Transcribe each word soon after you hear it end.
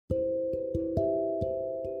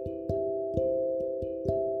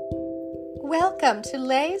Welcome to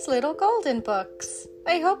Lay's Little Golden Books.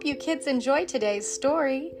 I hope you kids enjoy today's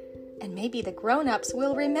story, and maybe the grown-ups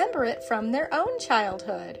will remember it from their own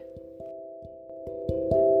childhood.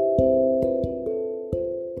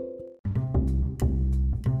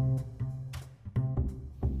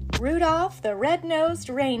 Rudolph the Red-Nosed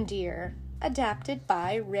Reindeer, adapted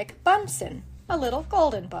by Rick Bunson, a little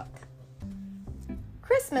golden book.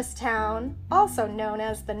 Christmas Town, also known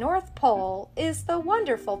as the North Pole, is the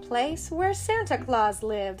wonderful place where Santa Claus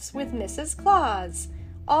lives with Mrs. Claus,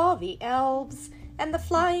 all the elves, and the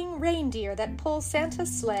flying reindeer that pull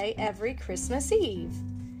Santa's sleigh every Christmas Eve.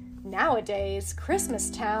 Nowadays, Christmas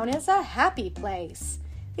Town is a happy place.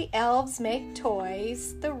 The elves make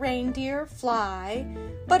toys, the reindeer fly,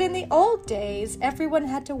 but in the old days, everyone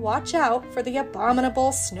had to watch out for the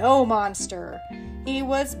abominable snow monster. He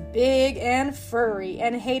was big and furry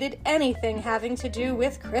and hated anything having to do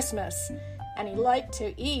with Christmas, and he liked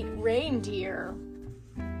to eat reindeer.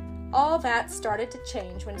 All that started to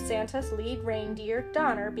change when Santa's lead reindeer,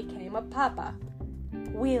 Donner, became a papa.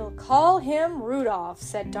 "We'll call him Rudolph,"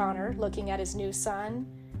 said Donner, looking at his new son.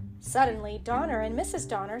 Suddenly, Donner and Mrs.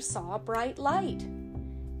 Donner saw a bright light.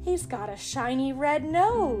 "He's got a shiny red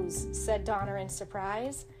nose," said Donner in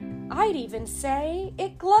surprise. "I'd even say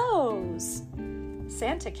it glows."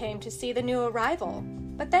 Santa came to see the new arrival,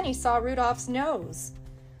 but then he saw Rudolph's nose.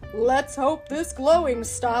 "Let's hope this glowing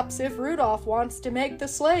stops if Rudolph wants to make the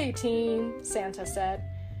sleigh team," Santa said.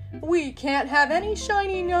 "We can't have any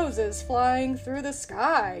shiny noses flying through the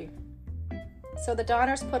sky." So the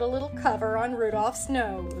Donners put a little cover on Rudolph's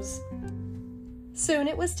nose. Soon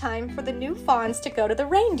it was time for the new fawns to go to the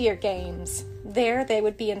reindeer games. There they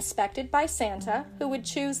would be inspected by Santa, who would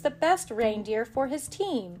choose the best reindeer for his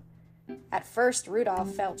team. At first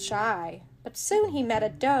Rudolph felt shy, but soon he met a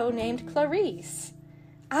doe named Clarice.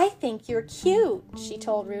 "I think you're cute," she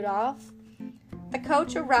told Rudolph. The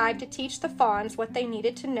coach arrived to teach the fawns what they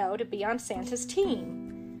needed to know to be on Santa's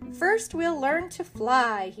team. "First we'll learn to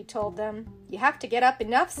fly," he told them. "You have to get up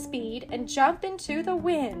enough speed and jump into the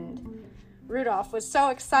wind." Rudolph was so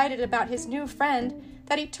excited about his new friend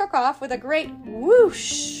that he took off with a great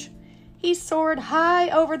whoosh. He soared high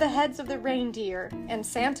over the heads of the reindeer, and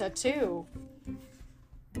Santa too.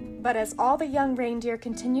 But as all the young reindeer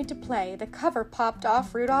continued to play, the cover popped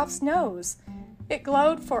off Rudolph's nose. It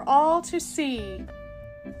glowed for all to see.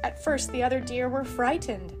 At first the other deer were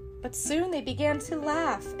frightened, but soon they began to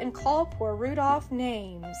laugh and call poor Rudolph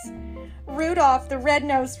names. "Rudolph the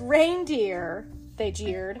Red-Nosed Reindeer," they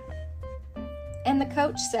jeered. And the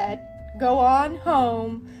coach said, "Go on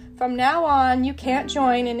home. From now on, you can't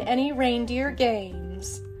join in any reindeer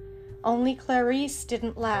games." Only Clarice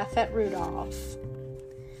didn't laugh at Rudolph.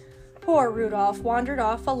 Poor Rudolph wandered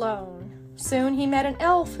off alone. Soon he met an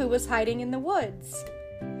elf who was hiding in the woods.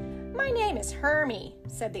 "My name is Hermie,"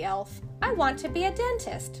 said the elf. "I want to be a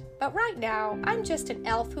dentist, but right now I'm just an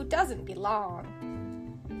elf who doesn't belong."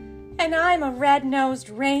 "And I'm a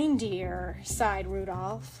red-nosed reindeer," sighed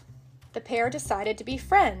Rudolph. The pair decided to be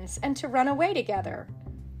friends and to run away together.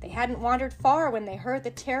 They hadn't wandered far when they heard the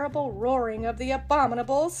terrible roaring of the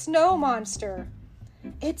abominable snow monster.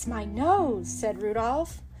 "It's my nose," said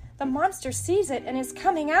Rudolph. "The monster sees it and is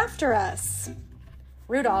coming after us."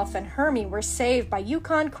 Rudolph and Hermie were saved by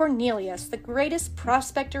Yukon Cornelius, the greatest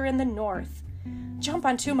prospector in the north. "Jump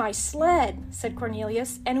onto my sled," said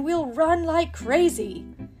Cornelius, "and we'll run like crazy."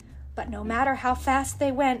 But no matter how fast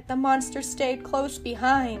they went, the monster stayed close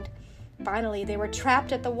behind. Finally, they were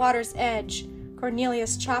trapped at the water's edge.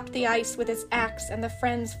 Cornelius chopped the ice with his axe, and the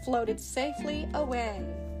friends floated safely away.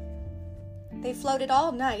 They floated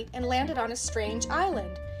all night and landed on a strange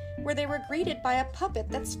island, where they were greeted by a puppet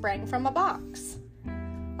that sprang from a box.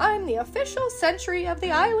 "I'm the official sentry of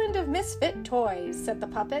the Island of Misfit Toys," said the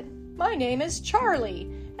puppet. "My name is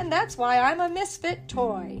Charlie, and that's why I'm a misfit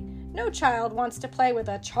toy. No child wants to play with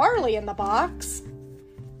a Charlie in the box."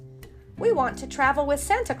 "We want to travel with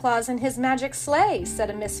Santa Claus in his magic sleigh," said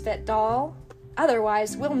a misfit doll.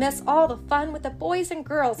 "Otherwise, we'll miss all the fun with the boys and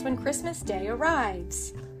girls when Christmas Day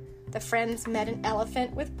arrives." The friends met an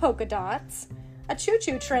elephant with polka dots, a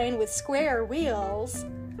choo-choo train with square wheels,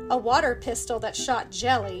 a water pistol that shot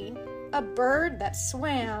jelly, a bird that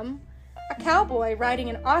swam, a cowboy riding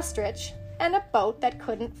an ostrich, and a boat that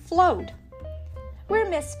couldn't float. "We're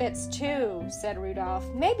misfits too," said Rudolph.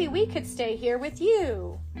 "Maybe we could stay here with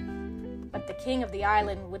you." But the king of the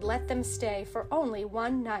island would let them stay for only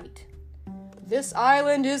one night. "This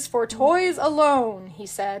island is for toys alone," he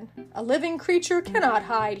said. "A living creature cannot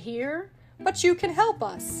hide here, but you can help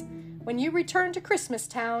us. When you return to Christmas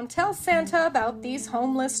Town, tell Santa about these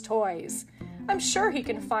homeless toys. I'm sure he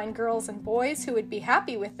can find girls and boys who would be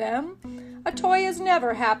happy with them. A toy is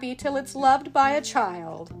never happy till it's loved by a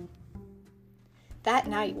child. That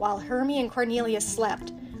night, while Hermie and Cornelius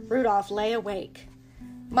slept, Rudolph lay awake.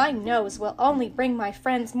 My nose will only bring my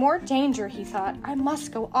friends more danger, he thought. I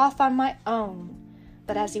must go off on my own.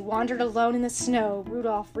 But as he wandered alone in the snow,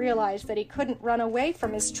 Rudolph realized that he couldn't run away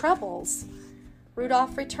from his troubles.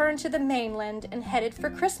 Rudolph returned to the mainland and headed for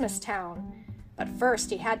Christmas Town. But first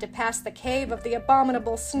he had to pass the cave of the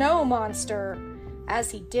abominable snow monster.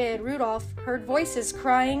 As he did, Rudolph heard voices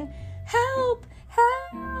crying, "Help!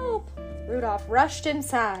 Help!" Rudolph rushed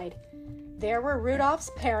inside. There were Rudolph's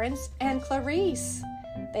parents and Clarice.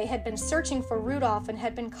 They had been searching for Rudolph and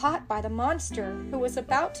had been caught by the monster, who was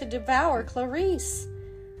about to devour Clarice.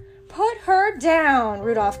 "Put her down!"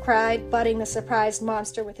 Rudolph cried, butting the surprised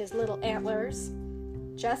monster with his little antlers.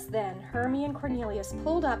 Just then, Hermie and Cornelius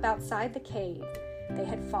pulled up outside the cave. They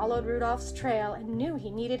had followed Rudolph's trail and knew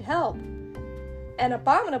he needed help. "An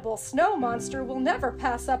abominable snow monster will never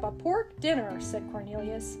pass up a pork dinner," said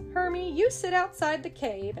Cornelius. "Hermie, you sit outside the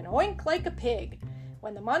cave and oink like a pig.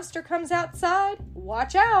 When the monster comes outside,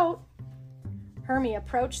 watch out!" Hermie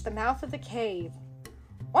approached the mouth of the cave.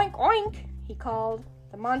 "Oink, oink," he called.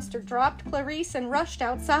 The monster dropped Clarice and rushed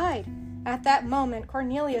outside. At that moment,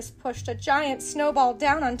 Cornelius pushed a giant snowball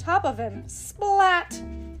down on top of him. Splat!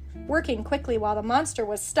 Working quickly while the monster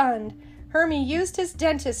was stunned, Hermie used his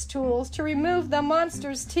dentist tools to remove the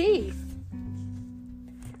monster's teeth.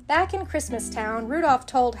 Back in Christmas Town, Rudolph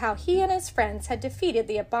told how he and his friends had defeated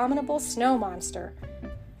the abominable snow monster.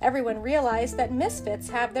 Everyone realized that misfits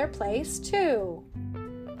have their place, too.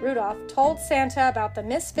 Rudolph told Santa about the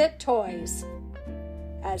misfit toys.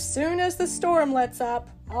 "As soon as the storm lets up,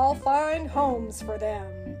 I'll find homes for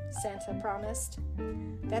them," Santa promised.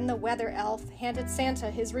 Then the weather elf handed Santa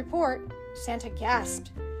his report. Santa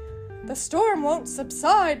gasped. "The storm won't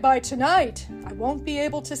subside by tonight. I won't be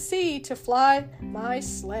able to see to fly my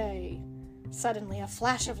sleigh." Suddenly, a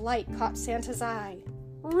flash of light caught Santa's eye.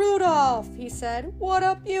 "Rudolph," he said, "what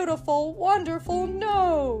a beautiful, wonderful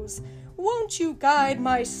nose! Won't you guide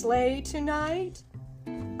my sleigh tonight?"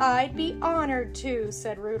 "I'd be honored to,"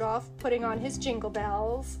 said Rudolph, putting on his jingle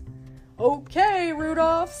bells. "Okay,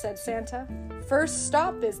 Rudolph," said Santa. "First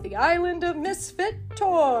stop is the island of misfit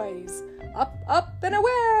toys. Up, up, and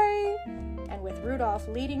away!" And with Rudolph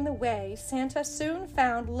leading the way, Santa soon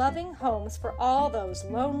found loving homes for all those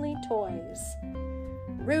lonely toys.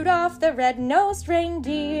 "Rudolph the red-nosed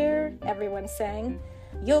reindeer," everyone sang.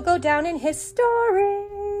 "You'll go down in history."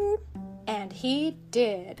 And he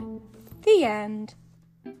did. The end.